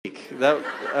That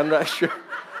I'm not sure.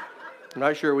 I'm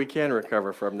not sure we can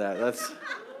recover from that. That's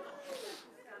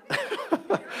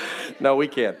no, we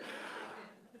can't.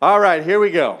 All right, here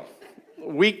we go.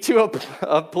 Week 2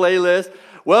 of playlist.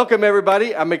 Welcome,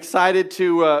 everybody. I'm excited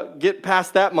to get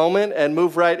past that moment and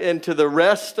move right into the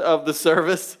rest of the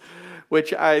service,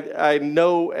 which I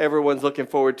know everyone's looking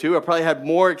forward to. I probably had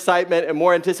more excitement and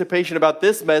more anticipation about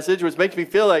this message, which makes me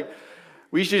feel like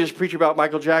we should just preach about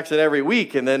Michael Jackson every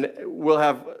week, and then we'll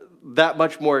have that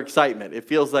much more excitement. It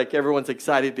feels like everyone's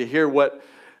excited to hear what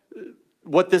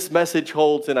this message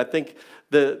holds, and I think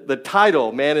the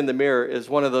title, Man in the Mirror, is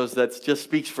one of those that just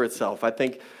speaks for itself. I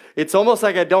think it's almost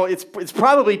like it's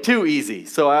probably too easy,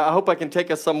 so I hope I can take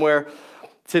us somewhere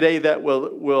today that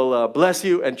will bless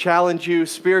you and challenge you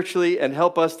spiritually and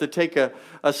help us to take a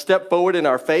step forward in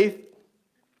our faith.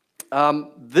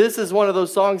 This is one of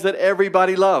those songs that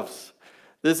everybody loves.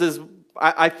 This is,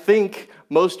 I think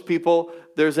most people,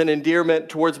 there's an endearment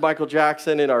towards Michael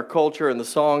Jackson in our culture and the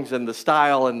songs and the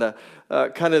style and the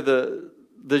kind of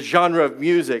the genre of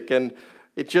music. And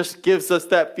it just gives us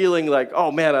that feeling like,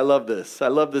 oh man, I love this. I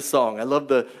love this song. I love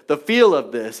the feel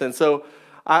of this. And so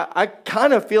I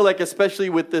kind of feel like, especially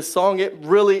with this song,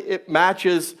 it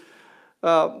matches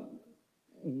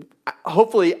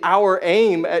hopefully our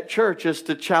aim at church is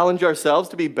to challenge ourselves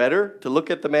to be better, to look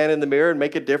at the man in the mirror and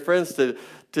make a difference.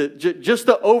 Just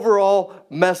the overall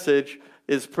message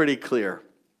is pretty clear,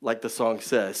 like the song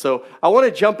says. So I want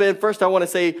to jump in. First, I want to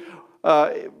say,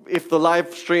 if the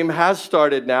live stream has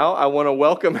started now, I want to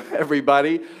welcome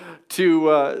everybody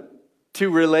to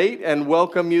Relate and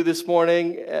welcome you this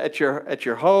morning at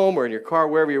your home or in your car,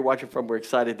 wherever you're watching from. We're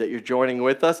excited that you're joining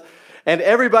with us. And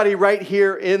everybody right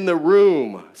here in the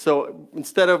room. So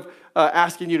instead of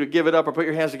asking you to give it up or put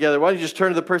your hands together, why don't you just turn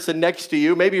to the person next to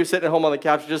you? Maybe you're sitting at home on the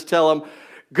couch. Just tell them,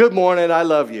 good morning, I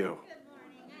love you.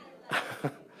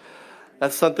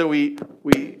 That's something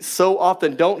we so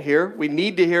often don't hear. We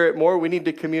need to hear it more. We need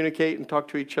to communicate and talk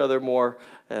to each other more.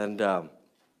 And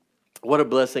what a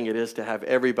blessing it is to have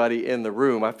everybody in the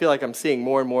room. I feel like I'm seeing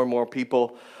more and more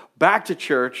people back to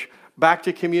church, back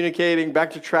to communicating,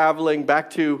 back to traveling, back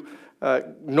to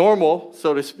normal,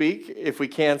 so to speak, if we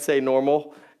can say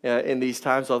normal in these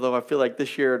times. Although I feel like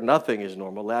this year nothing is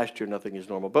normal. Last year nothing is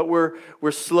normal. But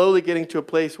we're slowly getting to a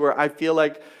place where I feel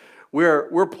like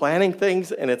we're planning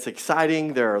things and it's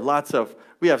exciting.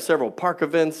 We have several park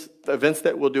events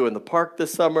that we'll do in the park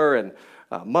this summer, and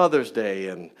Mother's Day,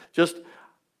 and just.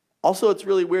 Also, it's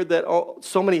really weird that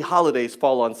so many holidays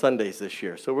fall on Sundays this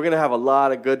year. So we're going to have a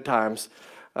lot of good times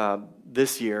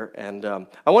this year. And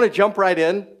I want to jump right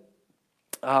in.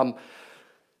 To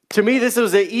me, this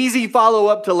was an easy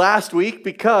follow-up to last week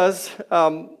because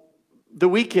the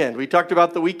weekend. We talked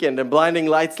about the weekend and blinding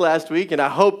lights last week. And I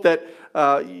hope that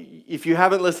if you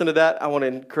haven't listened to that, I want to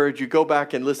encourage you, go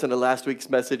back and listen to last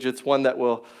week's message. It's one that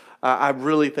will... I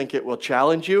really think it will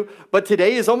challenge you. But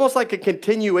today is almost like a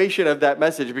continuation of that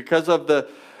message because of the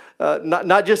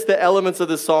not just the elements of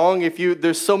the song.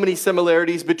 There's so many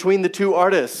similarities between the two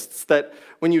artists that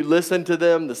when you listen to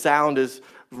them, the sound is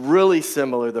really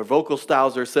similar. Their vocal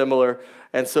styles are similar.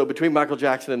 And so between Michael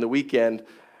Jackson and The Weeknd,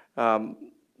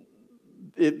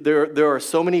 there are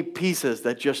so many pieces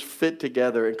that just fit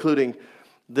together, including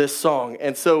this song.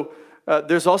 And so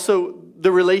there's also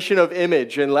the relation of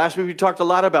image. And last week we talked a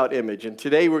lot about image. And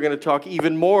today we're going to talk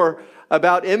even more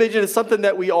about image. And it's something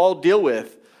that we all deal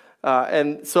with.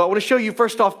 And so I want to show you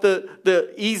first off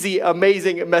the easy,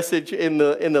 amazing message in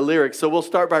the lyrics. So we'll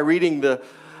start by reading the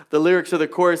lyrics of the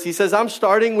chorus. He says, I'm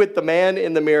starting with the man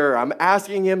in the mirror. I'm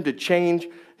asking him to change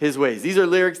his ways. These are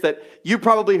lyrics that you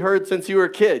probably heard since you were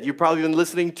a kid. You've probably been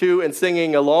listening to and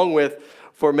singing along with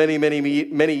for many, many,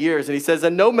 many years. And he says,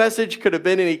 and no message could have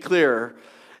been any clearer.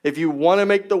 If you want to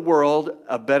make the world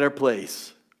a better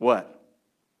place, what?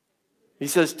 He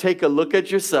says, take a look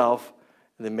at yourself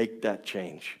and then make that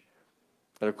change.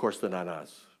 And of course, they're not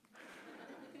us.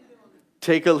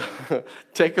 Take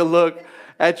a look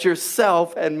at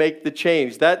yourself and make the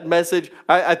change. That message,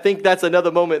 I think that's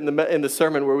another moment in the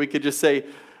sermon where we could just say,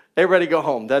 everybody go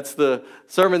home. That's the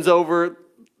sermon's over.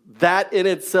 That in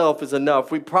itself is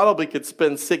enough. We probably could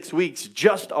spend 6 weeks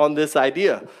just on this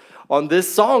idea. On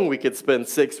this song, we could spend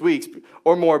 6 weeks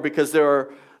or more because there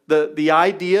are the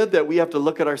idea that we have to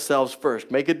look at ourselves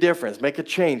first, make a difference, make a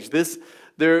change. This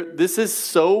is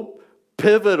so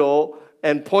pivotal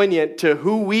and poignant to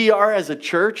who we are as a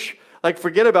church. Like,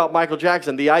 forget about Michael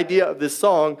Jackson. The idea of this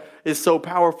song is so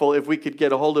powerful. If we could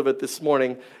get a hold of it this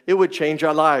morning, it would change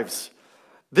our lives.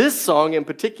 This song in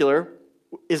particular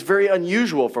is very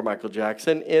unusual for Michael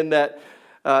Jackson in that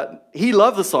he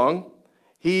loved the song.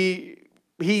 He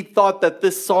he thought that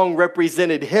this song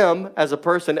represented him as a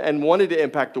person and wanted to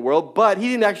impact the world, but he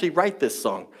didn't actually write this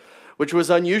song, which was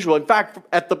unusual. In fact,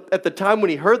 at the time when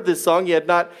he heard this song, they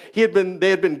had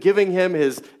been giving him,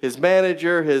 his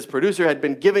manager, his producer had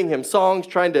been giving him songs,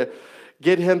 trying to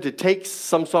get him to take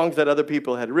some songs that other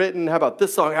people had written. How about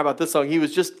this song? How about this song? He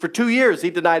was just, for 2 years,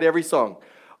 he denied every song,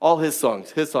 all his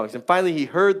songs. And finally he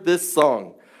heard this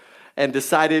song and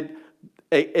decided,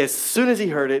 as soon as he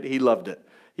heard it, he loved it.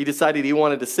 He decided he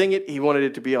wanted to sing it. He wanted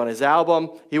it to be on his album.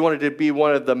 He wanted it to be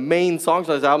one of the main songs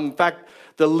on his album. In fact,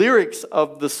 the lyrics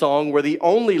of the song were the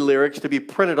only lyrics to be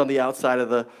printed on the outside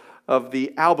of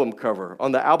the album cover,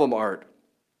 on the album art.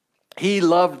 He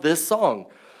loved this song.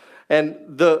 And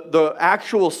the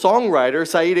actual songwriter,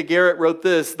 Saida Garrett, wrote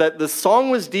this, that the song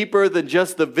was deeper than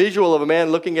just the visual of a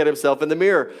man looking at himself in the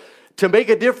mirror. To make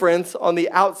a difference on the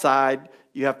outside,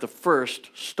 you have to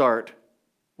first start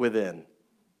within.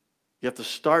 You have to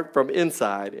start from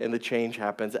inside, and the change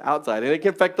happens outside. And it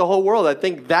can affect the whole world. I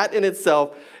think that in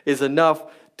itself is enough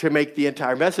to make the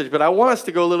entire message. But I want us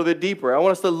to go a little bit deeper. I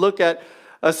want us to look at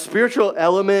a spiritual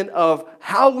element of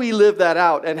how we live that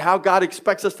out and how God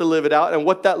expects us to live it out and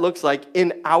what that looks like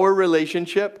in our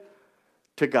relationship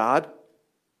to God.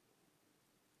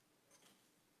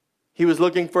 He was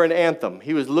looking for an anthem.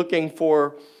 He was looking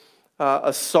for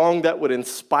a song that would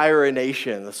inspire a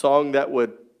nation, a song that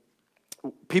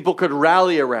people could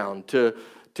rally around to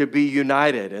be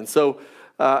united. And so,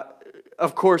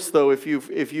 of course, though, if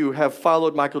you have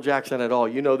followed Michael Jackson at all,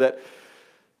 you know that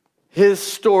his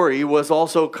story was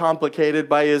also complicated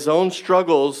by his own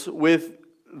struggles with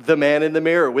the man in the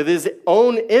mirror, with his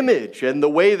own image and the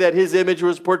way that his image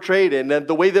was portrayed and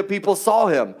the way that people saw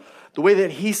him, the way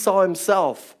that he saw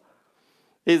himself.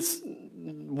 It's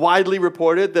widely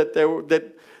reported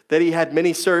that he had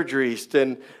many surgeries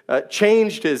and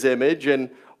changed his image and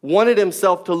wanted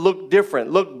himself to look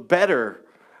different, look better.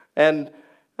 And,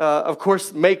 of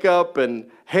course, makeup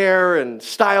and hair and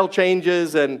style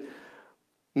changes and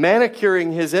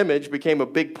manicuring his image became a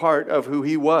big part of who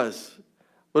he was.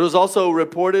 But it was also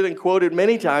reported and quoted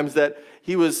many times that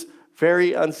he was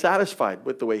very unsatisfied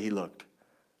with the way he looked.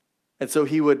 And so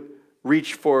he would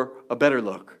reach for a better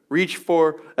look, reach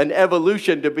for an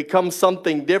evolution to become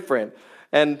something different.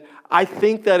 And I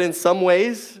think that in some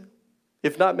ways,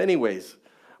 if not many ways,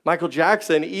 Michael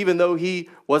Jackson, even though he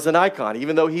was an icon,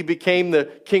 even though he became the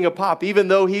king of pop, even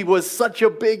though he was such a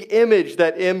big image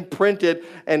that imprinted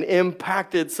and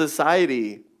impacted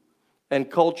society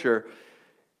and culture,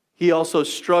 he also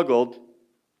struggled.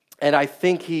 And I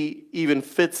think he even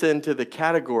fits into the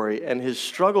category, and his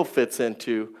struggle fits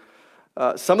into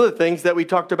some of the things that we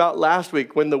talked about last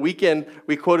week when we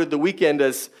quoted The Weeknd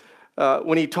as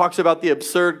when he talks about the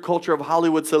absurd culture of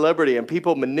Hollywood celebrity and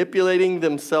people manipulating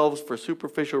themselves for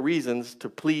superficial reasons to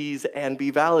please and be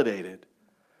validated.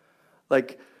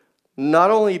 Like,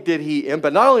 not only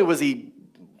was he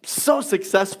so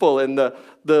successful in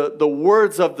the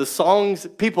words of the songs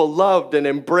people loved and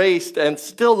embraced and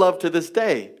still love to this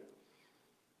day,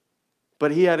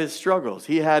 but he had his struggles.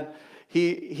 He had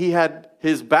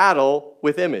his battle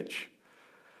with image.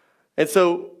 And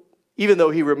so, even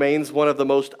though he remains one of the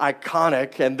most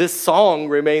iconic, and this song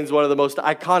remains one of the most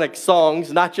iconic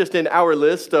songs, not just in our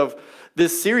list of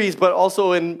this series, but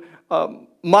also in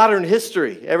modern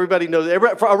history. Everybody knows,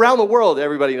 around the world,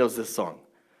 everybody knows this song.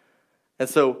 And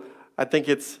so I think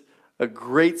it's a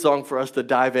great song for us to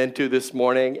dive into this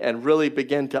morning and really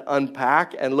begin to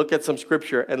unpack and look at some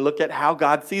scripture and look at how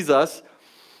God sees us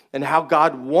and how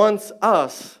God wants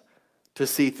us to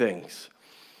see things.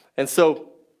 And so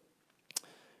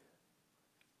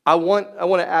I want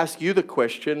to ask you the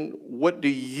question, what do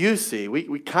you see?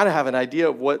 We kind of have an idea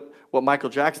of what Michael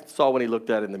Jackson saw when he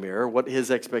looked at it in the mirror, what his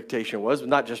expectation was,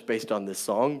 not just based on this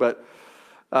song, but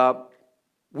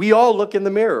we all look in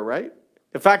the mirror, right?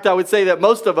 In fact, I would say that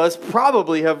most of us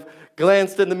probably have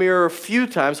glanced in the mirror a few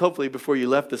times, hopefully before you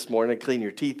left this morning, to clean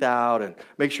your teeth out and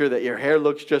make sure that your hair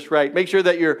looks just right, make sure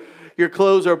that your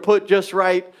clothes are put just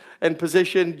right and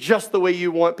positioned just the way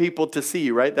you want people to see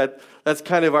you, right? That's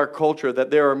kind of our culture, that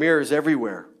there are mirrors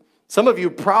everywhere. Some of you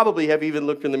probably have even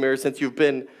looked in the mirror since you've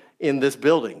been in this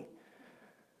building.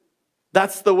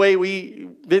 That's the way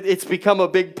it's become a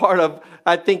big part of,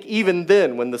 I think, even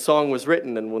then when the song was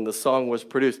written and when the song was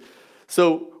produced.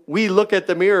 So we look at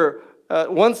the mirror.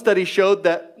 One study showed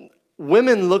that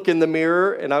women look in the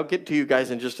mirror, and I'll get to you guys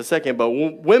in just a second, but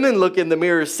women look in the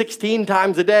mirror 16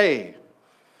 times a day.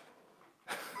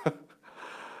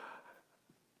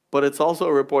 But it's also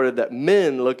reported that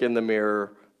men look in the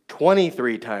mirror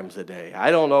 23 times a day. I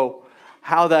don't know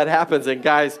how that happens. And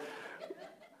guys,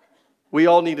 we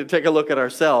all need to take a look at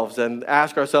ourselves and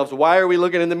ask ourselves, why are we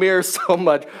looking in the mirror so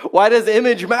much? Why does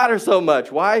image matter so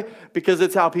much? Why? Because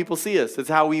it's how people see us. It's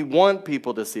how we want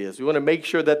people to see us. We want to make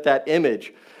sure that that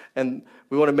image, and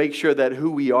we want to make sure that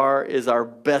who we are is our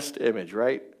best image,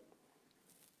 right?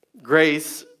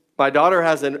 Grace, my daughter,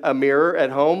 has a mirror at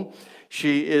home.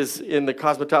 She is in the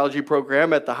cosmetology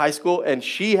program at the high school, and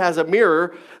she has a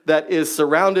mirror that is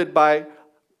surrounded by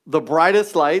the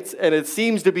brightest lights, and it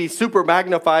seems to be super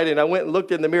magnified. And I went and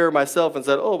looked in the mirror myself and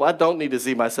said, oh, I don't need to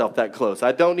see myself that close.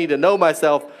 I don't need to know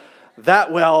myself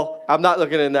that well. I'm not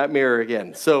looking in that mirror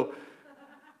again. So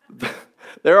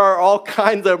there are all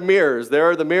kinds of mirrors. There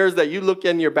are the mirrors that you look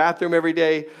in your bathroom every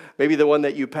day, maybe the one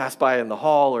that you pass by in the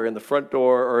hall or in the front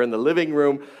door or in the living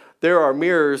room. There are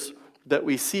mirrors that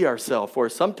we see ourselves, or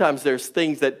sometimes there's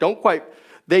things that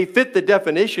they fit the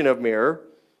definition of mirror,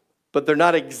 but they're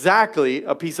not exactly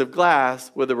a piece of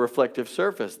glass with a reflective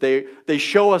surface. They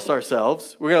show us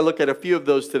ourselves. We're going to look at a few of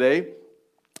those today.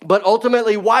 But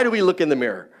ultimately, why do we look in the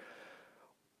mirror?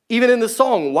 Even in the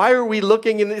song, why are we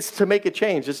looking in this? To make a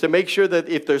change. It's to make sure that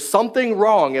if there's something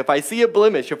wrong, if I see a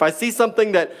blemish, if I see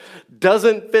something that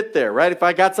doesn't fit there, right? If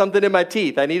I got something in my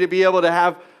teeth, I need to be able to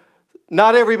have,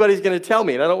 not everybody's going to tell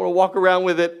me, and I don't want to walk around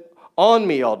with it on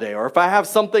me all day. Or if I have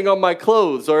something on my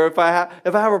clothes, or if I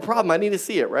have a problem, I need to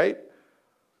see it, right?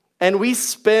 And we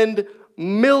spend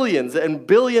millions and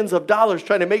billions of dollars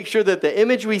trying to make sure that the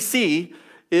image we see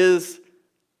is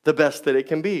the best that it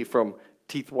can be, from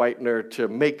teeth whitener to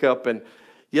makeup. And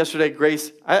yesterday,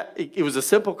 Grace, it was a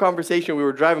simple conversation. We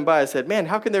were driving by. I said, man,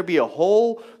 how can there be a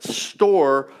whole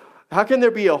store, how can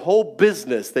there be a whole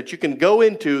business that you can go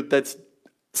into that's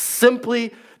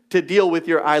simply to deal with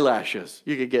your eyelashes?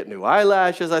 You could get new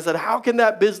eyelashes. I said, how can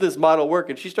that business model work?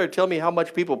 And she started telling me how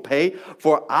much people pay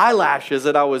for eyelashes,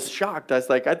 and I was shocked. I was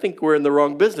like, I think we're in the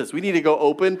wrong business. We need to go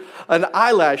open an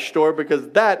eyelash store, because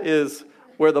that is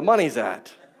where the money's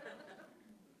at.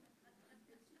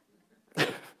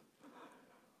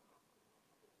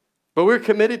 But we're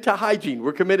committed to hygiene.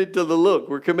 We're committed to the look.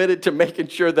 We're committed to making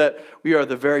sure that we are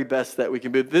the very best that we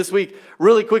can be. This week,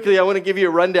 really quickly, I want to give you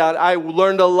a rundown. I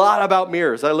learned a lot about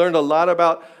mirrors. I learned a lot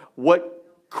about what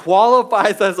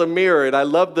qualifies as a mirror, and I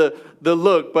love the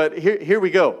look. But here we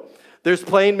go. There's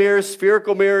plane mirrors,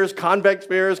 spherical mirrors, convex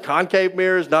mirrors, concave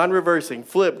mirrors, non-reversing,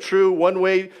 flip, true,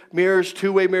 one-way mirrors,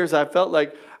 two-way mirrors. I felt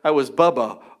like I was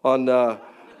Bubba on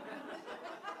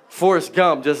Forrest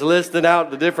Gump, just listing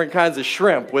out the different kinds of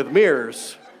shrimp with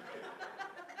mirrors.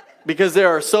 Because there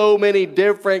are so many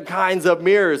different kinds of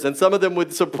mirrors, and some of them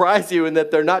would surprise you in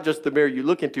that they're not just the mirror you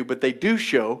look into, but they do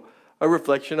show a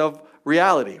reflection of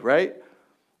reality, right?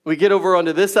 We get over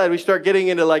onto this side, we start getting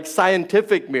into like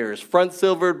scientific mirrors, front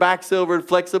silvered, back silvered,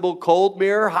 flexible, cold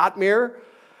mirror, hot mirror,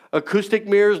 acoustic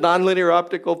mirrors, nonlinear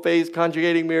optical phase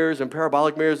conjugating mirrors, and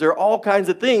parabolic mirrors. There are all kinds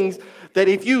of things that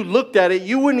if you looked at it,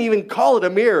 you wouldn't even call it a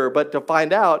mirror, but to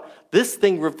find out, this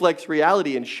thing reflects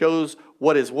reality and shows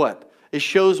what is what. It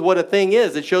shows what a thing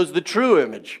is. It shows the true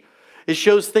image. It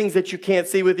shows things that you can't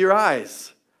see with your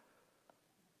eyes.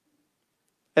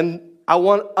 And I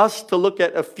want us to look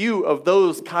at a few of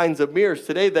those kinds of mirrors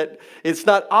today, that it's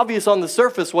not obvious on the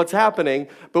surface what's happening,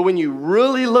 but when you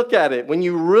really look at it, when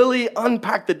you really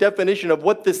unpack the definition of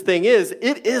what this thing is,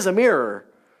 it is a mirror.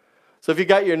 So if you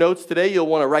got your notes today, you'll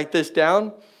want to write this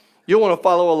down. You'll want to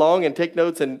follow along and take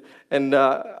notes, and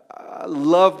I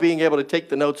love being able to take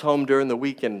the notes home during the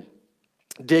week and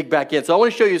dig back in. So I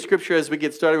want to show you scripture as we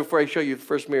get started before I show you the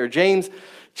first mirror. James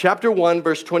chapter 1,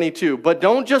 verse 22. But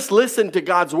don't just listen to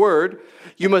God's word.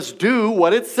 You must do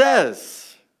what it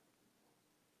says.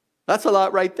 That's a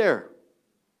lot right there.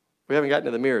 We haven't gotten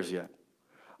to the mirrors yet.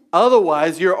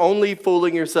 Otherwise, you're only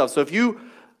fooling yourself. So if you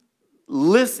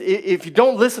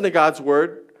don't listen to God's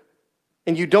word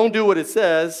and you don't do what it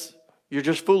says, you're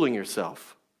just fooling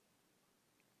yourself.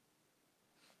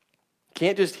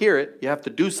 Can't just hear it, you have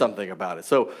to do something about it.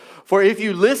 So, for if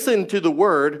you listen to the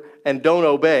word and don't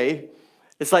obey,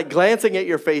 it's like glancing at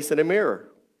your face in a mirror.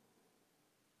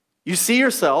 You see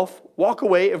yourself, walk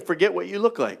away, and forget what you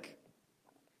look like.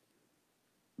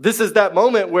 This is that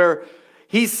moment where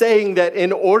he's saying that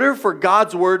in order for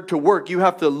God's word to work, you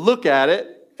have to look at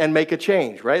it and make a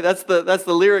change, right? That's the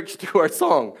lyrics to our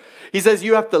song. He says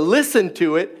you have to listen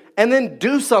to it and then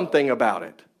do something about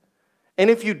it. And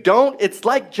if you don't, it's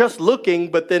like just looking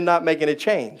but then not making a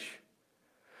change.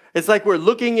 It's like we're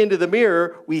looking into the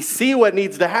mirror, we see what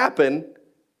needs to happen.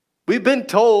 We've been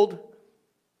told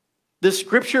the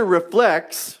scripture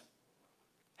reflects,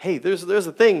 hey, there's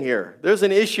a thing here. There's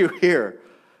an issue here.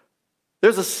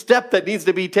 There's a step that needs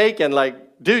to be taken.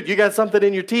 Like, dude, you got something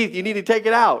in your teeth. You need to take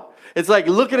it out. It's like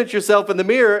looking at yourself in the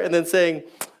mirror and then saying,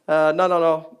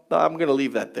 No, I'm going to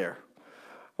leave that there.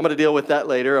 I'm going to deal with that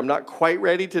later. I'm not quite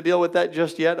ready to deal with that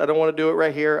just yet. I don't want to do it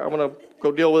right here. I'm going to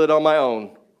go deal with it on my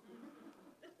own.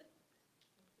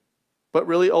 But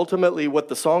really, ultimately, what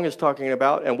the song is talking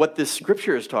about and what this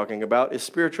scripture is talking about is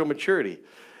spiritual maturity.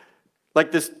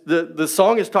 Like this, the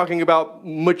song is talking about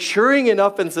maturing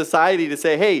enough in society to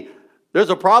say, hey, there's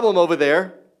a problem over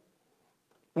there.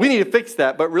 We need to fix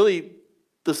that. But really,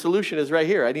 the solution is right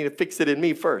here. I need to fix it in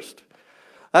me first.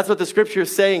 That's what the scripture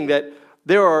is saying, that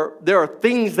there are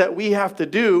things that we have to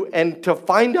do, and to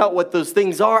find out what those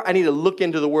things are, I need to look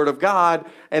into the Word of God,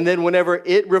 and then whenever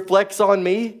it reflects on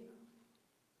me,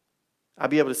 I'll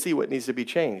be able to see what needs to be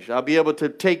changed. I'll be able to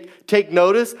take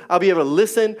notice. I'll be able to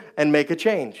listen and make a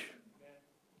change.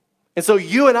 And so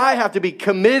you and I have to be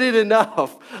committed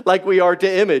enough like we are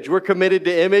to image. We're committed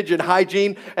to image and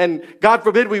hygiene, and God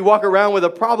forbid we walk around with a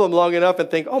problem long enough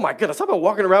and think, oh my goodness, I've been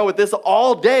walking around with this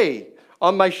all day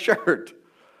on my shirt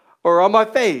or on my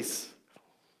face.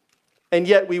 And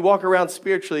yet we walk around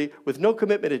spiritually with no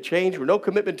commitment to change, or no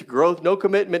commitment to growth, no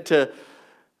commitment to...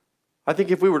 I think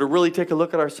if we were to really take a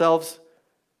look at ourselves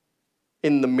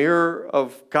in the mirror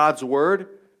of God's Word,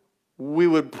 we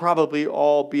would probably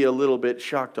all be a little bit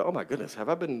shocked. Oh my goodness, have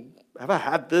I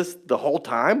had this the whole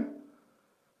time?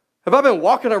 Have I been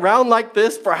walking around like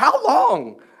this for how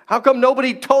long? How come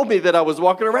nobody told me that I was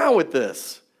walking around with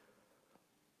this?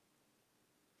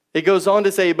 It goes on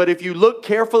to say, but if you look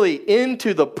carefully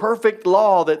into the perfect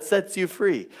law that sets you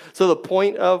free. So the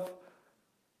point of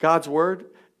God's Word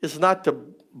is not to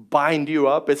bind you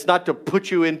up. It's not to put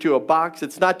you into a box.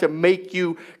 It's not to make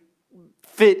you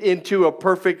fit into a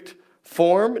perfect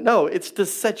form. No, it's to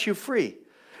set you free.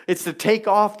 It's to take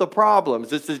off the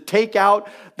problems. It's to take out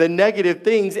the negative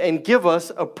things and give us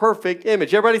a perfect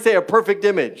image. Everybody say a perfect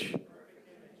image.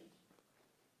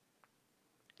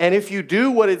 And if you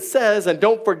do what it says and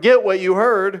don't forget what you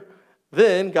heard,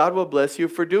 then God will bless you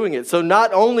for doing it. So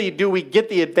not only do we get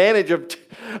the advantage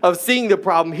of seeing the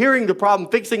problem, hearing the problem,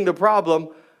 fixing the problem,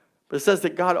 but it says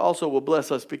that God also will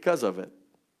bless us because of it.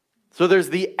 So there's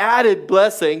the added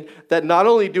blessing that not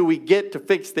only do we get to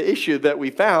fix the issue that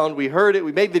we found, we heard it,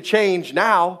 we made the change,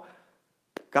 now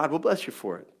God will bless you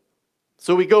for it.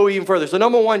 So we go even further. So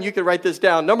number one, you can write this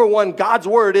down. Number one, God's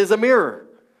Word is a mirror.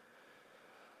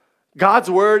 God's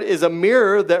Word is a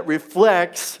mirror that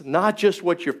reflects not just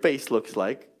what your face looks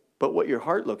like, but what your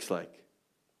heart looks like.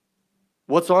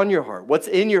 What's on your heart? What's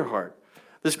in your heart?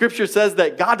 The scripture says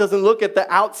that God doesn't look at the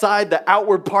outside, the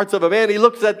outward parts of a man. He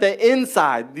looks at the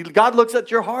inside. God looks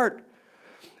at your heart.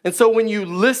 And so when you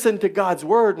listen to God's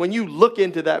Word, when you look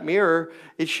into that mirror,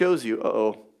 it shows you,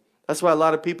 That's why a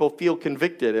lot of people feel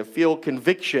convicted and feel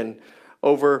conviction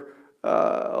over,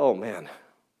 oh man,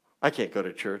 I can't go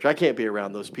to church. I can't be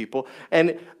around those people.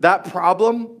 And that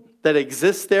problem that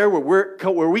exists there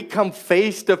where we come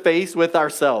face to face with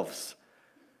ourselves,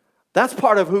 that's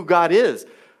part of who God is.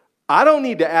 I don't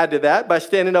need to add to that by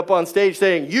standing up on stage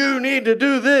saying, you need to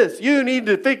do this. You need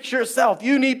to fix yourself.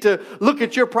 You need to look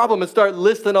at your problem and start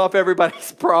listing off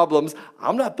everybody's problems.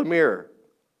 I'm not the mirror.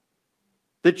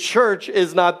 The church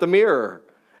is not the mirror.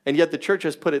 And yet the church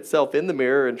has put itself in the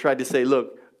mirror and tried to say,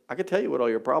 look, I can tell you what all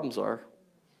your problems are.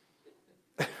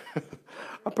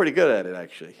 I'm pretty good at it,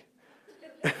 actually.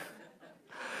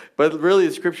 But really,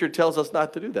 the scripture tells us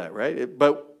not to do that, right?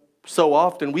 But so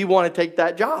often, we want to take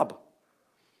that job.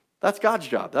 That's God's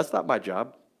job. That's not my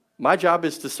job. My job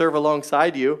is to serve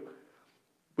alongside you.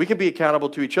 We can be accountable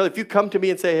to each other. If you come to me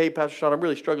and say, hey, Pastor Sean, I'm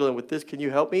really struggling with this. Can you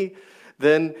help me?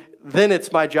 Then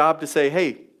it's my job to say,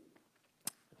 hey,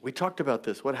 we talked about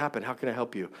this. What happened? How can I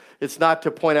help you? It's not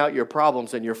to point out your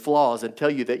problems and your flaws and tell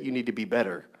you that you need to be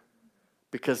better.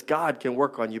 Because God can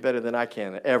work on you better than I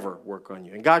can ever work on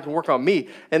you. And God can work on me.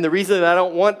 And the reason that I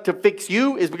don't want to fix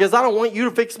you is because I don't want you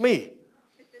to fix me.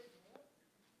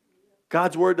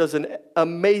 God's Word does an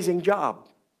amazing job.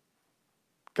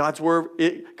 God's Word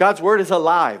is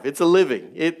alive. It's a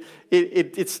living.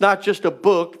 It's not just a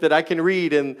book that I can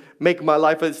read and make my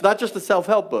life. It's not just a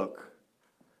self-help book.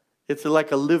 It's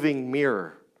like a living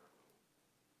mirror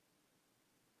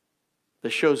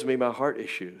that shows me my heart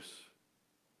issues.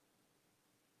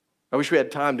 I wish we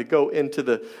had time to go into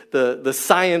the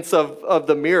science of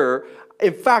the mirror.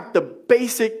 In fact, the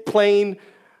basic plain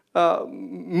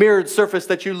mirrored surface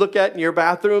that you look at in your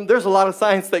bathroom, there's a lot of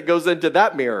science that goes into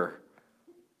that mirror.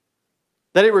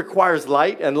 That it requires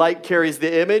light, and light carries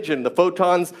the image, and the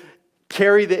photons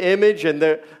carry the image, and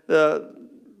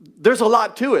there's a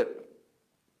lot to it.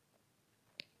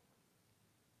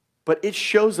 But it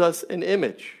shows us an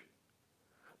image.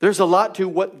 There's a lot to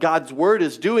what God's Word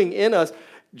is doing in us.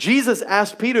 Jesus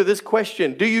asked Peter this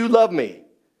question, do you love me?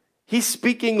 He's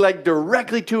speaking like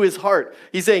directly to his heart.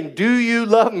 He's saying, do you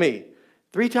love me?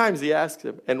 3 times he asks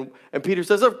him. And Peter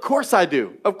says, of course I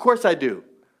do. Of course I do.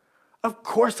 Of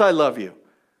course I love you.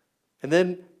 And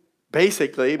then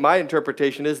basically my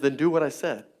interpretation is, then do what I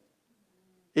said.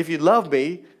 If you love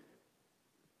me,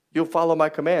 you'll follow my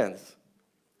commands.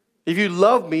 If you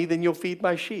love me, then you'll feed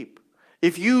my sheep.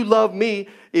 If you love me,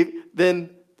 then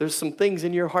there's some things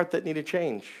in your heart that need to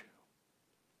change.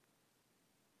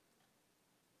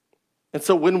 And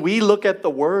so when we look at the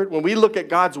Word, when we look at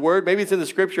God's Word, maybe it's in the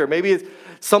Scripture, maybe it's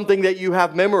something that you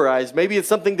have memorized, maybe it's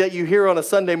something that you hear on a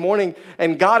Sunday morning,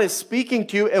 and God is speaking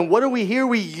to you, and what do we hear?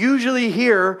 We usually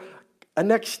hear a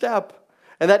next step.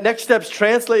 And that next step's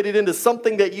translated into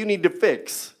something that you need to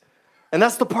fix. And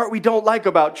that's the part we don't like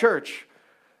about church.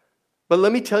 But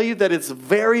let me tell you that it's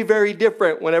very, very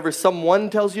different whenever someone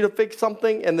tells you to fix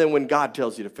something and then when God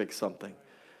tells you to fix something.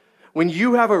 When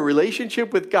you have a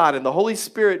relationship with God and the Holy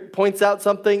Spirit points out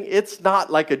something, it's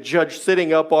not like a judge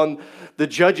sitting up on the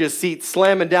judge's seat,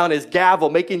 slamming down his gavel,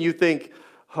 making you think,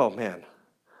 oh man,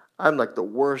 I'm like the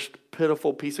worst,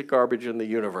 pitiful piece of garbage in the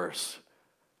universe.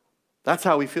 That's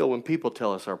how we feel when people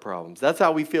tell us our problems. That's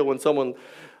how we feel when someone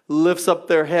lifts up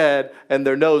their head and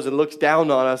their nose and looks down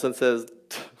on us and says,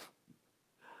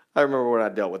 I remember when I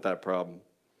dealt with that problem.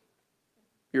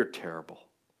 You're terrible.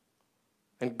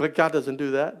 But God doesn't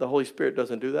do that. The Holy Spirit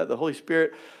doesn't do that. The Holy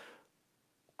Spirit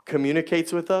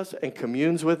communicates with us and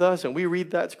communes with us, and we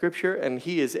read that scripture, and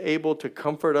He is able to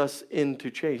comfort us into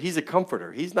change. He's a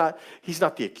comforter. He's not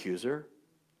the accuser.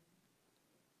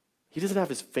 He doesn't have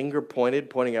His finger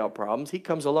pointing out problems. He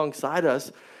comes alongside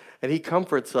us, and He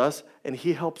comforts us, and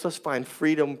He helps us find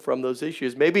freedom from those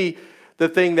issues. Maybe the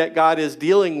thing that God is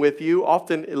dealing with you,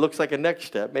 often it looks like a next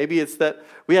step. Maybe it's that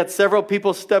we had several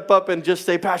people step up and just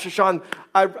say, Pastor Sean,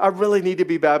 I really need to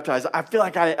be baptized. I feel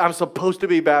like I'm supposed to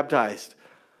be baptized.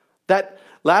 That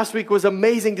last week was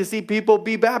amazing to see people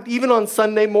be baptized. Even on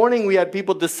Sunday morning, we had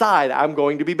people decide, I'm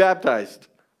going to be baptized.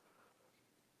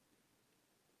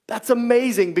 That's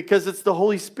amazing because it's the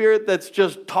Holy Spirit that's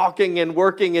just talking and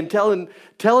working and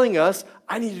telling us,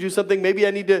 I need to do something. Maybe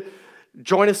I need to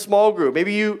join a small group.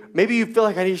 Maybe you feel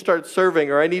like I need to start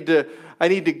serving, or I need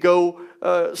to go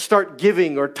start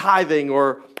giving or tithing,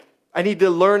 or I need to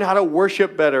learn how to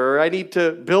worship better, or I need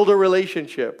to build a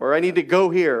relationship, or I need to go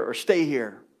here or stay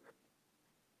here.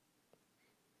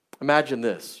 Imagine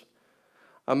this.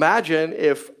 Imagine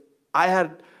if I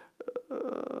had,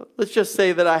 let's just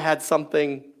say that I had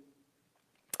something,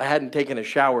 I hadn't taken a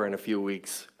shower in a few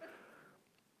weeks.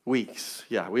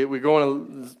 Yeah, we're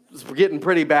getting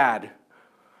pretty bad.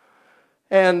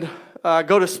 And I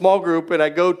go to small group, and I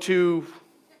go to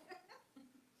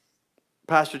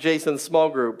Pastor Jason's small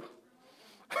group.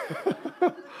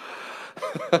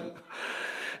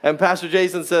 And Pastor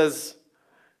Jason says,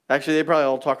 actually, they probably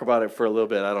all talk about it for a little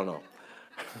bit. I don't know.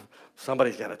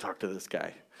 Somebody's got to talk to this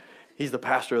guy. He's the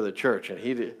pastor of the church, and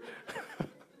he did.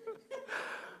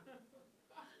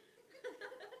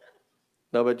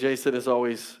 No, but Jason is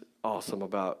always awesome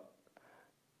about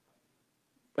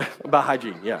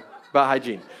hygiene. Yeah, about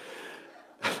hygiene.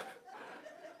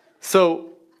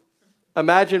 So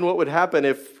imagine what would happen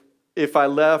if I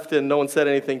left and no one said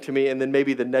anything to me, and then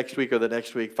maybe the next week or the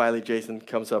next week, finally Jason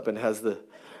comes up and has the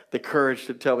courage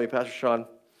to tell me, Pastor Sean,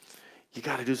 you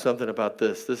got to do something about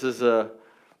this. This is did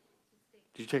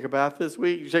you take a bath this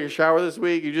week? Did you take a shower this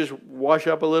week? You just wash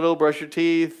up a little, brush your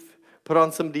teeth, put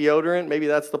on some deodorant. Maybe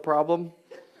that's the problem.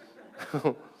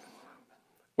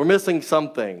 We're missing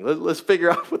something. Let's figure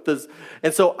out what this.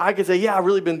 And so I could say, yeah, I've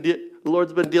really been. The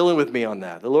Lord's been dealing with me on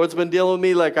that. The Lord's been dealing with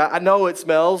me like I know it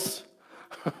smells.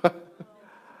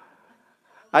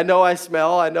 I know I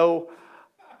smell. I know.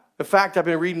 In fact, I've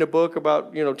been reading a book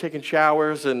about taking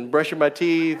showers and brushing my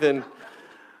teeth, and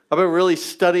I've been really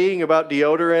studying about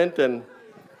deodorant, and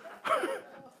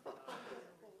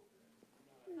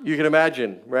you can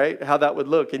imagine, right, how that would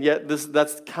look. And yet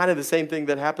that's kind of the same thing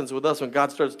that happens with us when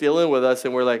God starts dealing with us,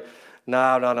 and we're like,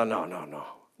 no.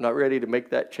 Not ready to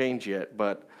make that change yet,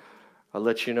 but I'll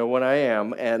let you know when I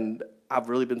am. And I've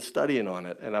really been studying on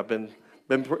it, and I've been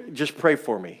just pray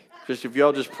for me. Just if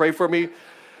y'all just pray for me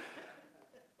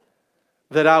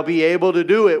that I'll be able to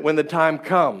do it when the time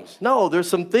comes. No, there's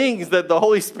some things that the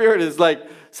Holy Spirit is like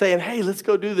saying, hey, let's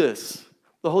go do this.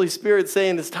 The Holy Spirit's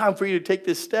saying it's time for you to take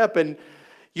this step, and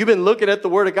you've been looking at the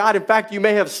Word of God. In fact, you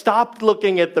may have stopped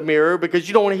looking at the mirror because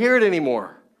you don't want to hear it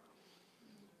anymore.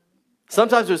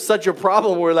 Sometimes there's such a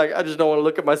problem where I just don't want to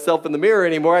look at myself in the mirror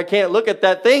anymore. I can't look at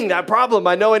that thing, that problem.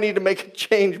 I know I need to make a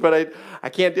change, but I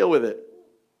can't deal with it.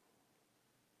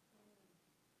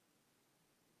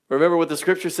 Remember what the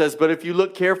scripture says, but if you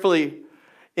look carefully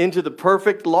into the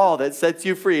perfect law that sets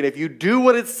you free. And if you do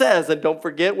what it says and don't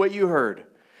forget what you heard,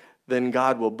 then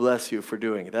God will bless you for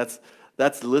doing it.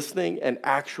 That's listening and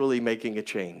actually making a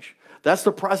change. That's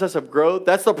the process of growth.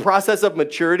 That's the process of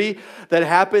maturity that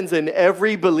happens in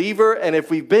every believer. And if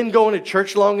we've been going to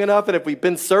church long enough, and if we've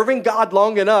been serving God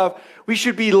long enough, we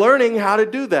should be learning how to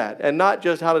do that, and not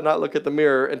just how to not look at the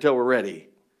mirror until we're ready.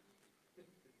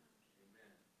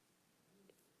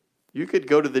 You could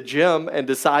go to the gym and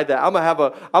decide that I'm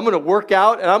going to work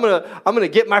out, and I'm going to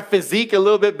get my physique a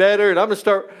little bit better, and I'm going to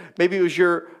start. Maybe it was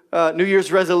your New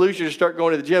Year's resolution to start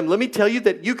going to the gym. Let me tell you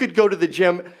that you could go to the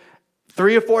gym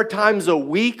 3 or 4 times a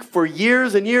week for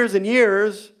years and years and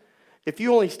years. If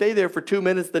you only stay there for 2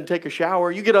 minutes, then take a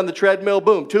shower. You get on the treadmill,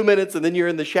 boom, 2 minutes, and then you're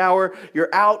in the shower.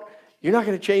 You're out. You're not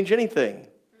going to change anything.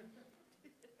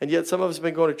 And yet some of us have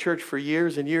been going to church for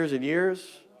years and years and years.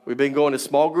 We've been going to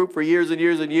small group for years and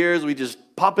years and years. We just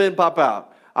pop in, pop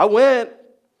out. I read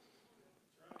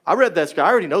that scripture. I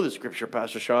already know the scripture,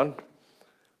 Pastor Sean.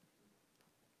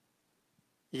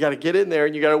 You got to get in there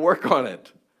and you got to work on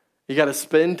it. You got to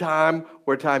spend time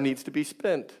where time needs to be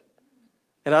spent.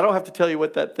 And I don't have to tell you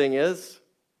what that thing is.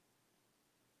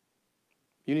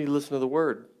 You need to listen to the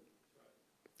Word.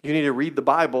 You need to read the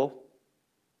Bible.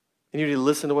 And you need to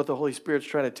listen to what the Holy Spirit's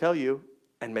trying to tell you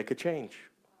and make a change.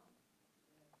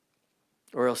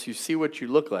 Or else you see what you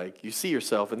look like. You see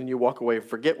yourself and then you walk away and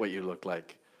forget what you look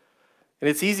like. And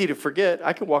it's easy to forget.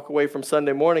 I can walk away from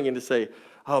Sunday morning and to say,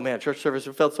 oh man, church service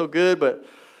felt so good, but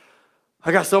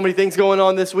I got so many things going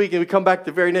on this week, and we come back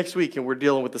the very next week, and we're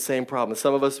dealing with the same problem.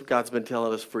 Some of us, God's been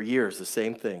telling us for years the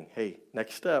same thing. Hey,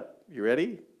 next step, you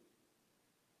ready?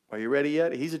 Are you ready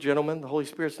yet? He's a gentleman. The Holy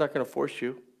Spirit's not going to force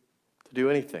you to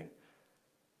do anything.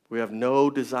 We have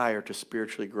no desire to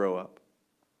spiritually grow up.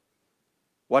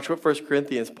 Watch what 1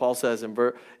 Corinthians, Paul says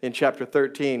in chapter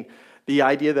 13, the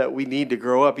idea that we need to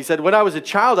grow up. He said, when I was a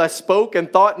child, I spoke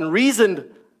and thought and reasoned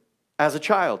as a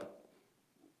child.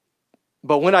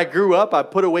 But when I grew up, I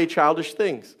put away childish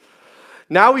things.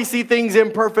 Now we see things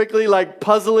imperfectly, like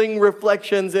puzzling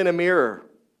reflections in a mirror.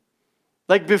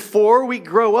 Like before we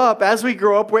grow up, as we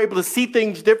grow up, we're able to see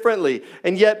things differently.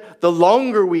 And yet, the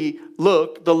longer we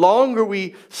look, the longer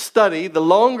we study, the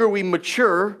longer we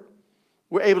mature,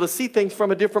 we're able to see things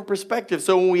from a different perspective.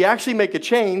 So when we actually make a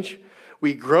change,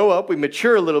 we grow up, we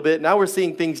mature a little bit, now we're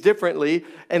seeing things differently,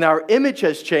 and our image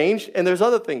has changed, and there's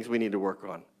other things we need to work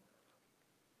on.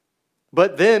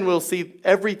 But then we'll see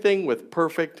everything with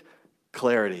perfect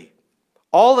clarity.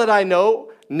 All that I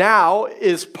know now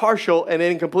is partial and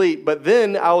incomplete, but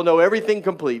then I will know everything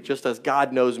complete, just as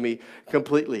God knows me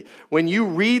completely. When you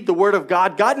read the Word of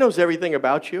God, God knows everything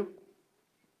about you.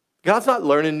 God's not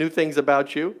learning new things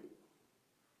about you,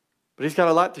 but He's got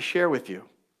a lot to share with you.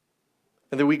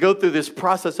 And then we go through this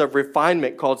process of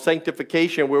refinement called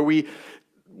sanctification, where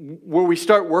we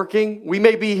start working. We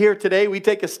may be here today, we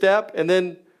take a step, and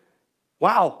then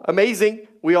wow, amazing.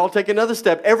 We all take another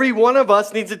step. Every one of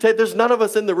us needs to take, there's none of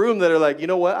us in the room that are like, you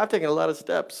know what, I've taken a lot of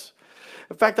steps.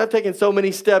 In fact, I've taken so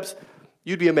many steps,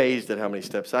 you'd be amazed at how many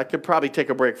steps. I could probably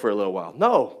take a break for a little while.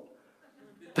 No.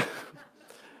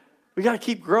 We got to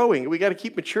keep growing. We got to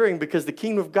keep maturing because the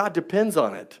kingdom of God depends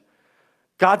on it.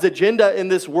 God's agenda in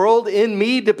this world, in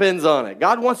me, depends on it.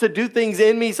 God wants to do things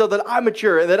in me so that I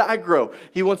mature and that I grow.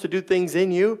 He wants to do things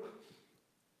in you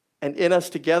and in us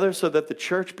together so that the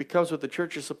church becomes what the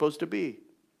church is supposed to be.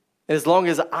 And as long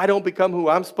as I don't become who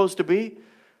I'm supposed to be,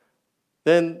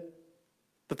 then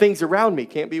the things around me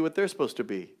can't be what they're supposed to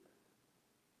be.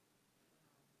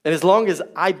 And as long as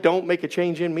I don't make a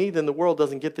change in me, then the world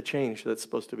doesn't get the change that's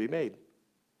supposed to be made.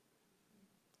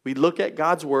 We look at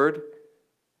God's word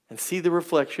and see the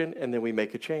reflection, and then we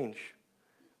make a change.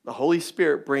 The Holy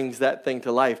Spirit brings that thing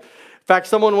to life. In fact,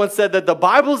 someone once said that the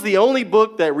Bible's the only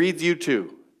book that reads you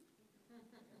too.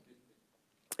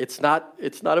 It's not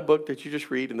a book that you just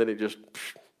read and then it just,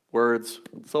 words,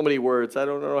 so many words. I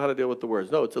don't know how to deal with the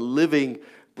words. No, it's a living,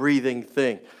 breathing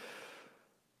thing.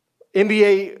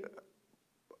 NBA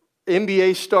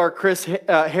star Chris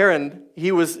Herron,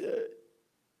 he was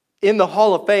in the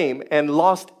Hall of Fame and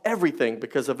lost everything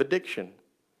because of addiction.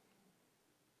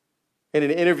 In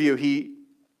an interview, he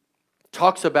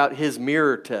talks about his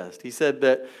mirror test. He said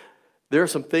that there are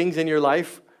some things in your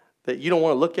life that you don't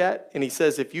want to look at. And he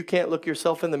says, if you can't look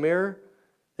yourself in the mirror,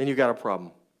 then you got a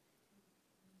problem.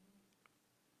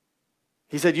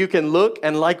 He said, you can look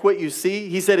and like what you see.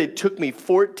 He said, it took me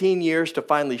 14 years to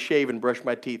finally shave and brush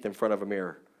my teeth in front of a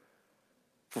mirror.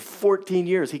 For 14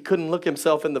 years, he couldn't look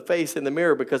himself in the face in the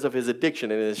mirror because of his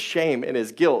addiction and his shame and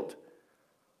his guilt.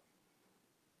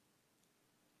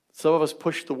 Some of us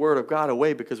push the Word of God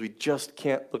away because we just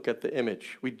can't look at the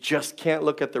image. We just can't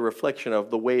look at the reflection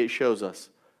of the way it shows us.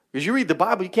 Because you read the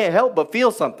Bible, you can't help but feel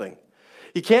something.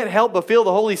 You can't help but feel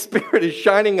the Holy Spirit is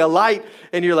shining a light,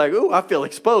 and you're like, ooh, I feel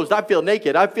exposed. I feel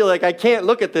naked. I feel like I can't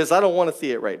look at this. I don't want to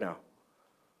see it right now.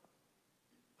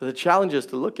 But the challenge is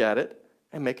to look at it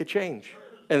and make a change.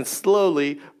 And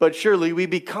slowly but surely we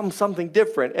become something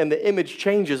different, and the image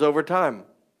changes over time.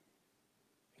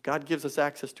 God gives us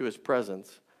access to His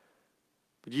presence.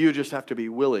 But you just have to be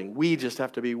willing. We just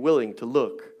have to be willing to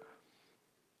look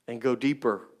and go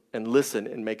deeper and listen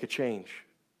and make a change.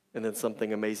 And then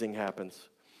something amazing happens.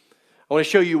 I want to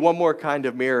show you one more kind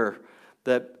of mirror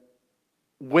that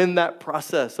when that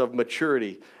process of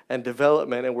maturity and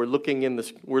development, and we're looking in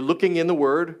the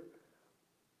Word,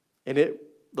 and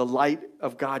the light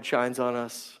of God shines on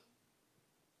us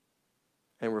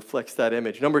and reflects that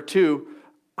image. Number 2,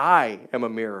 I am a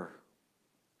mirror.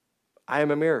 I am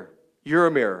a mirror. You're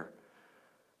a mirror.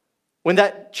 When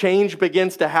that change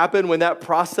begins to happen, when that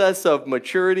process of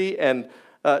maturity and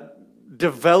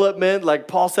development, like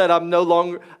Paul said, I'm no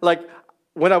longer, like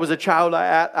when I was a child, I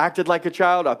acted like a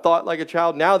child, I thought like a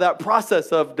child. Now that process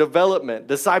of development,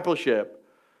 discipleship,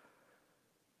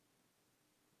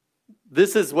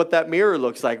 this is what that mirror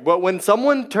looks like. But when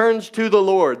someone turns to the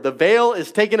Lord, the veil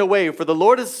is taken away. For the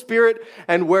Lord is Spirit,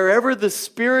 and wherever the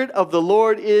Spirit of the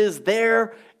Lord is,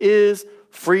 there is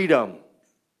freedom.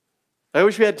 I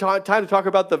wish we had time to talk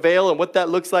about the veil and what that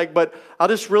looks like, but I'll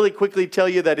just really quickly tell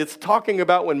you that it's talking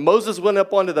about when Moses went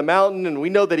up onto the mountain, and we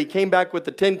know that he came back with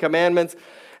the 10 commandments,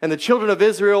 and the children of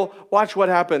Israel, watch what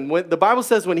happened. When the Bible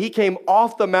says when he came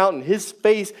off the mountain, his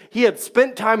face, he had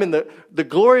spent time in the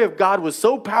glory of God was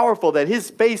so powerful that his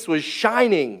face was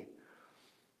shining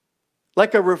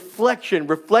like a reflection,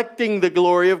 reflecting the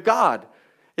glory of God.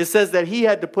 It says that he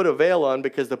had to put a veil on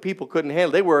because the people couldn't handle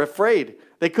it. They were afraid.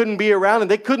 They couldn't be around him.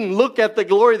 They couldn't look at the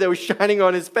glory that was shining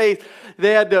on his face.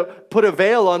 They had to put a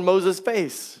veil on Moses'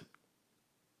 face.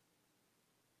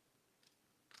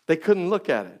 They couldn't look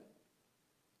at it.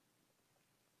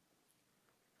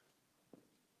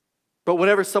 But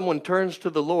whenever someone turns to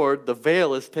the Lord, the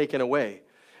veil is taken away.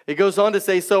 It goes on to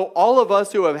say, so all of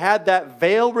us who have had that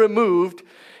veil removed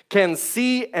can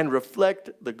see and reflect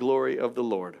the glory of the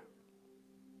Lord.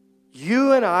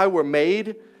 You and I were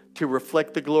made to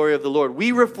reflect the glory of the Lord.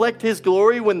 We reflect His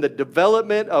glory when the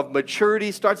development of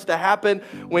maturity starts to happen,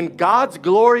 when God's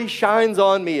glory shines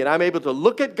on me and I'm able to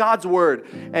look at God's Word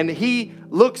and He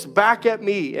looks back at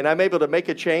me and I'm able to make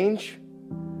a change.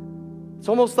 It's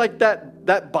almost like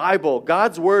that Bible.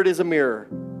 God's Word is a mirror,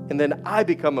 and then I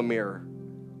become a mirror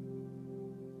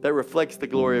that reflects the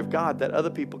glory of God that other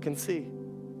people can see.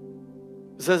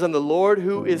 It says, and the Lord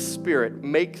who is Spirit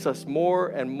makes us more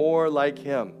and more like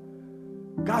Him.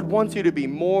 God wants you to be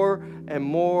more and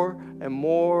more and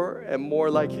more and more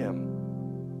like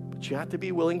Him. But you have to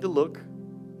be willing to look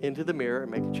into the mirror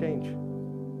and make a change.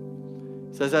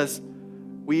 It says, as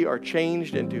we are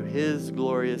changed into His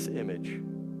glorious image.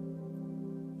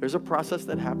 There's a process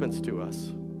that happens to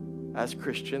us as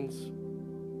Christians.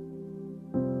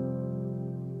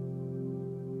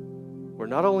 Where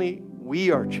not only we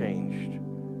are changed,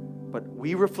 but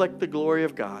we reflect the glory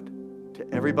of God to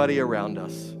everybody around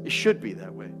us. It should be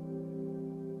that way.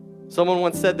 Someone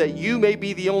once said that you may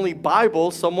be the only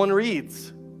Bible someone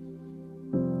reads.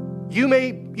 You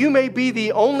may be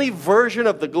the only version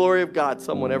of the glory of God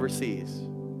someone ever sees.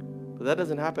 But that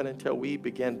doesn't happen until we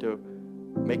begin to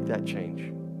make that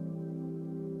change.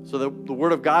 So the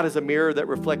Word of God is a mirror that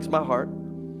reflects my heart.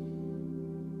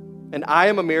 And I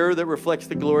am a mirror that reflects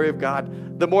the glory of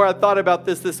God. The more I thought about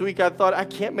this week, I thought I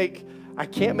can't make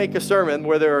a sermon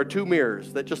where there are two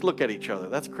mirrors that just look at each other.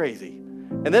 That's crazy.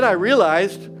 And then I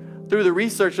realized through the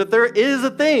research that there is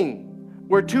a thing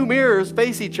where two mirrors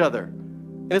face each other.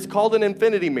 And it's called an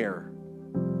infinity mirror.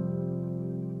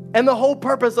 And the whole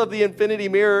purpose of the infinity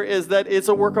mirror is that it's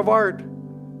a work of art.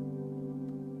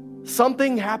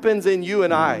 Something happens in you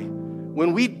and I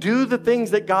when we do the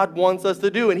things that God wants us to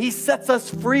do, and He sets us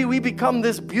free. We become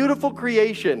this beautiful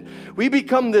creation. We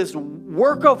become this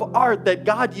work of art that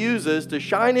God uses to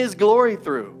shine His glory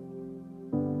through.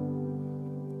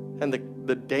 And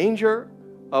the danger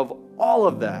of all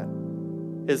of that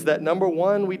is that, number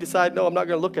one, we decide, no, I'm not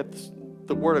going to look at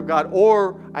the Word of God,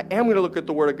 or I am going to look at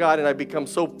the Word of God, and I become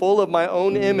so full of my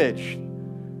own image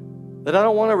that I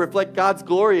don't want to reflect God's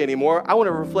glory anymore. I want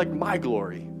to reflect my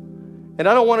glory. And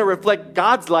I don't want to reflect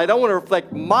God's light. I want to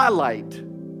reflect my light.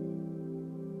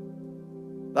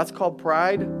 That's called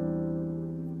pride.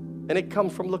 And it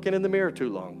comes from looking in the mirror too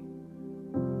long.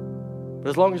 But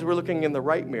as long as we're looking in the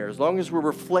right mirror, as long as we're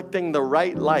reflecting the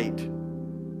right light,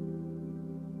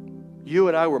 You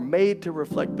and I were made to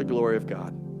reflect the glory of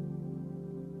God.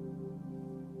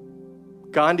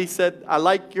 Gandhi said, I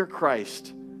like your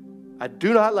Christ. I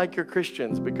do not like your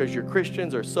Christians because your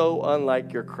Christians are so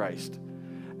unlike your Christ.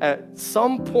 At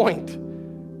some point,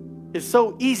 it's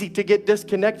so easy to get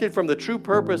disconnected from the true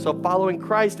purpose of following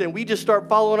Christ, and we just start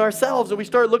following ourselves, and we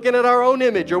start looking at our own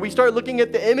image, or we start looking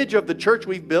at the image of the church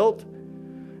we've built,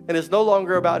 and it's no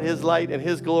longer about His light and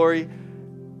His glory,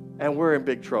 and we're in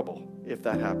big trouble if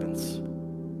that happens.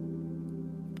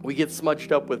 We get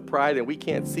smudged up with pride, and we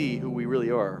can't see who we really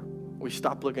are. We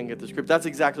stop looking at the script. That's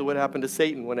exactly what happened to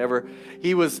Satan whenever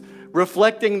he was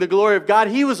reflecting the glory of God.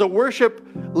 He was a worship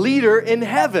leader in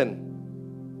heaven.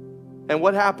 And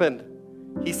what happened?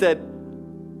 He said,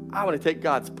 I'm going to take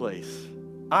God's place.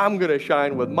 I'm going to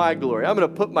shine with my glory. I'm going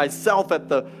to put myself at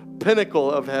the pinnacle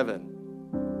of heaven.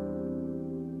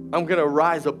 I'm going to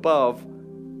rise above.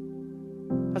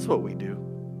 That's what we do.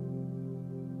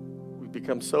 We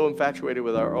become so infatuated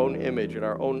with our own image and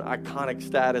our own iconic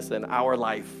status and our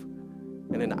life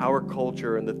and in our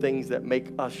culture and the things that make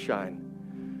us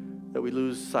shine, that we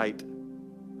lose sight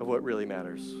of what really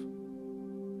matters.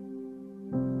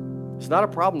 It's not a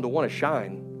problem to want to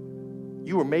shine.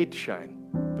 You were made to shine,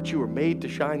 but you were made to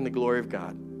shine the glory of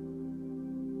God.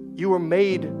 You were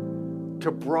made to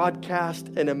broadcast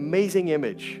an amazing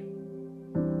image,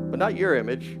 but not your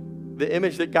image, the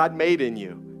image that God made in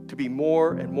you, to be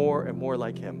more and more and more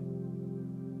like Him.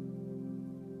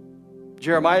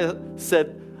 Jeremiah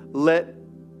said, let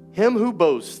him who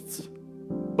boasts,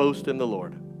 boast in the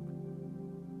Lord.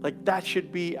 Like that should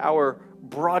be our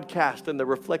broadcast and the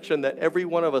reflection that every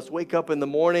one of us wake up in the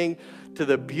morning to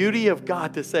the beauty of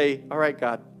God to say, all right,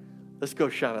 God, let's go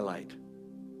shine a light.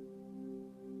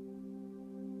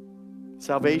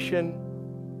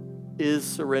 Salvation is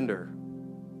surrender.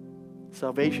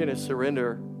 Salvation is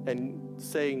surrender and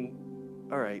saying,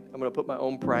 all right, I'm going to put my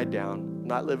own pride down. I'm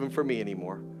not living for me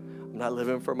anymore. I'm not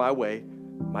living for my way,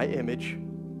 my image,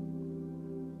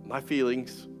 my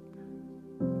feelings.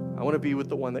 I want to be with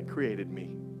the one that created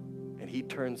me. And He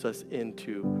turns us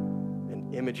into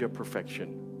an image of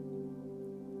perfection.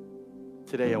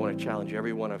 Today, I want to challenge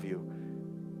every one of you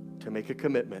to make a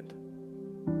commitment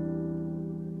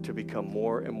to become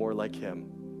more and more like Him.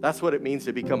 That's what it means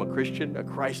to become a Christian, a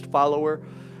Christ follower.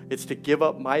 It's to give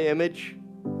up my image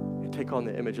and take on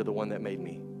the image of the one that made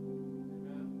me.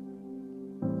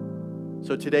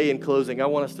 So today, in closing, I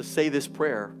want us to say this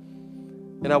prayer.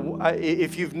 And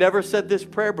if you've never said this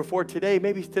prayer before today,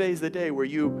 maybe today's the day where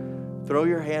you throw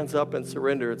your hands up and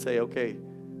surrender and say, okay,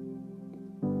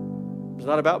 it's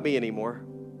not about me anymore.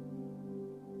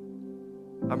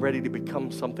 I'm ready to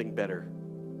become something better.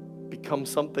 Become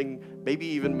something maybe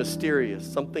even mysterious,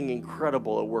 something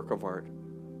incredible, a work of art.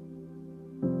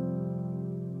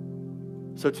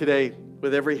 So today,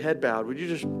 with every head bowed, would you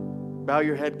just bow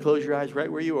your head, close your eyes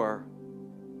right where you are?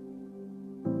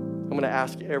 I'm going to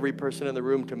ask every person in the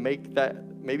room to make that,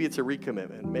 maybe it's a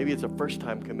recommitment, maybe it's a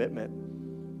first-time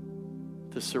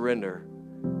commitment to surrender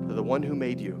to the one who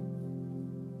made you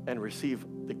and receive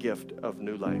the gift of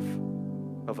new life,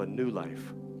 of a new life.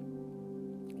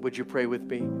 Would you pray with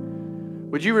me?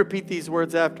 Would you repeat these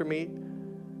words after me?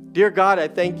 Dear God, I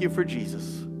thank you for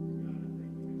Jesus.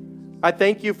 I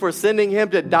thank you for sending Him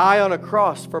to die on a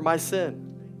cross for my sin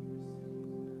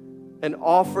and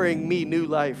offering me new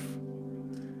life.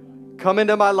 Come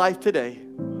into my life today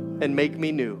and make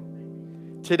me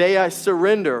new. Today I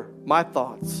surrender my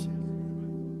thoughts,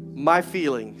 my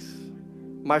feelings,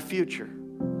 my future,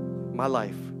 my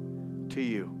life to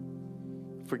you.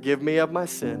 Forgive me of my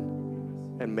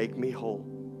sin and make me whole.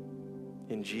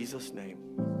 In Jesus' name,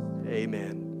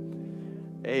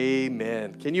 amen.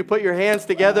 Amen. Can you put your hands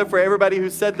together for everybody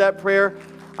who said that prayer?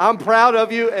 I'm proud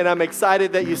of you, and I'm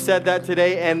excited that you said that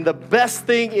today. And the best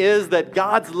thing is that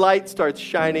God's light starts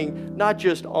shining not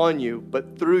just on you,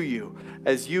 but through you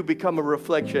as you become a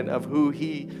reflection of who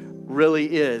He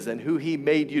really is and who He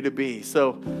made you to be.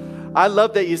 So I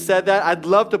love that you said that. I'd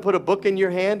love to put a book in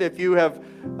your hand if you have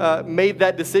made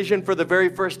that decision for the very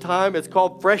first time. It's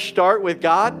called Fresh Start with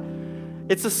God.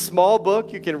 It's a small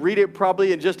book. You can read it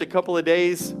probably in just a couple of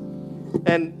days.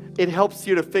 And it helps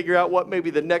you to figure out what maybe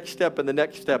the next step and the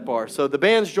next step are. So the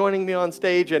band's joining me on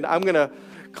stage, and I'm going to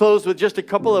close with just a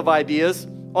couple of ideas.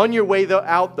 On your way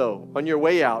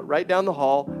out, right down the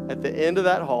hall, at the end of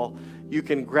that hall, you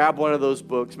can grab one of those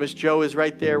books. Miss Jo is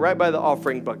right there, right by the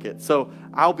offering bucket. So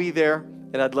I'll be there,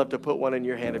 and I'd love to put one in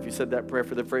your hand if you said that prayer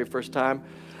for the very first time.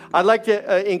 I'd like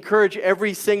to encourage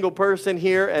every single person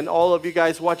here and all of you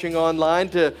guys watching online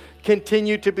to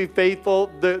continue to be faithful.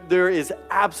 There is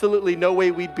absolutely no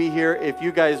way we'd be here if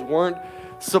you guys weren't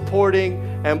supporting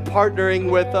and partnering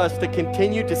with us to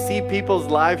continue to see people's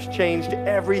lives changed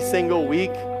every single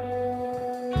week.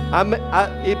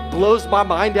 It blows my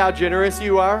mind how generous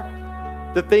you are.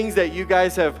 The things that you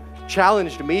guys have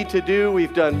challenged me to do.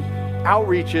 We've done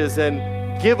outreaches and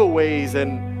giveaways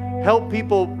and help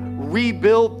people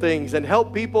rebuild things and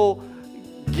help people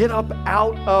get up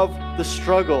out of the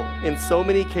struggle in so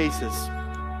many cases.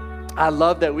 I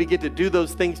love that we get to do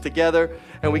those things together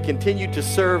and we continue to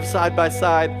serve side by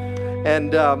side.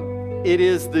 And it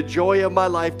is the joy of my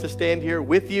life to stand here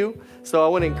with you. So I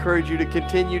want to encourage you to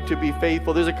continue to be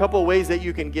faithful. There's a couple of ways that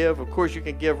you can give. Of course, you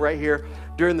can give right here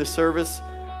during the service.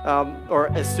 Or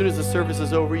as soon as the service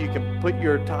is over, you can put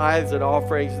your tithes and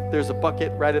offerings. There's a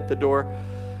bucket right at the door.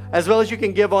 As well as you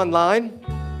can give online.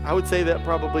 I would say that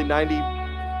probably 90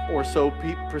 or so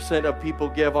percent of people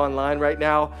give online right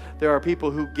now. There are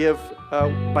people who give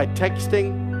by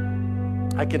texting.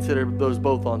 I consider those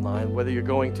both online, whether you're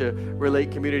going to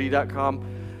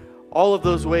relatecommunity.com. All of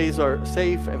those ways are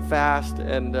safe and fast,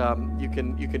 and you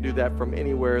can do that from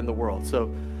anywhere in the world. So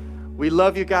we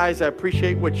love you guys. I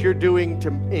appreciate what you're doing to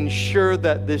ensure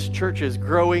that this church is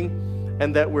growing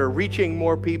and that we're reaching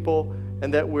more people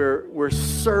and that we're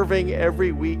serving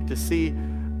every week to see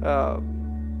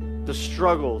the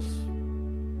struggles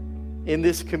in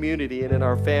this community and in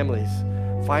our families.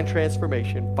 Find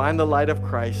transformation. Find the light of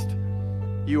Christ.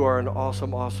 You are an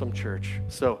awesome, awesome church.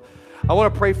 So I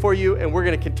want to pray for you, and we're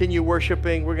going to continue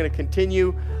worshiping. We're going to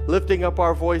continue lifting up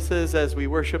our voices as we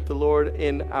worship the Lord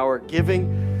in our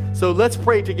giving. So let's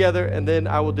pray together, and then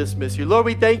I will dismiss you. Lord,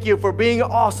 we thank you for being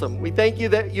awesome. We thank you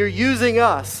that you're using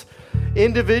us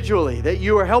individually, that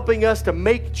you are helping us to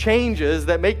make changes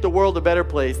that make the world a better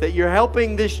place, that you're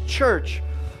helping this church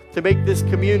to make this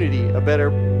community a better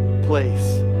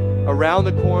place. Around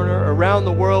the corner, around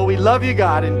the world. We love you,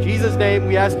 God. In Jesus' name,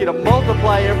 we ask you to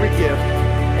multiply every gift.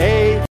 Amen.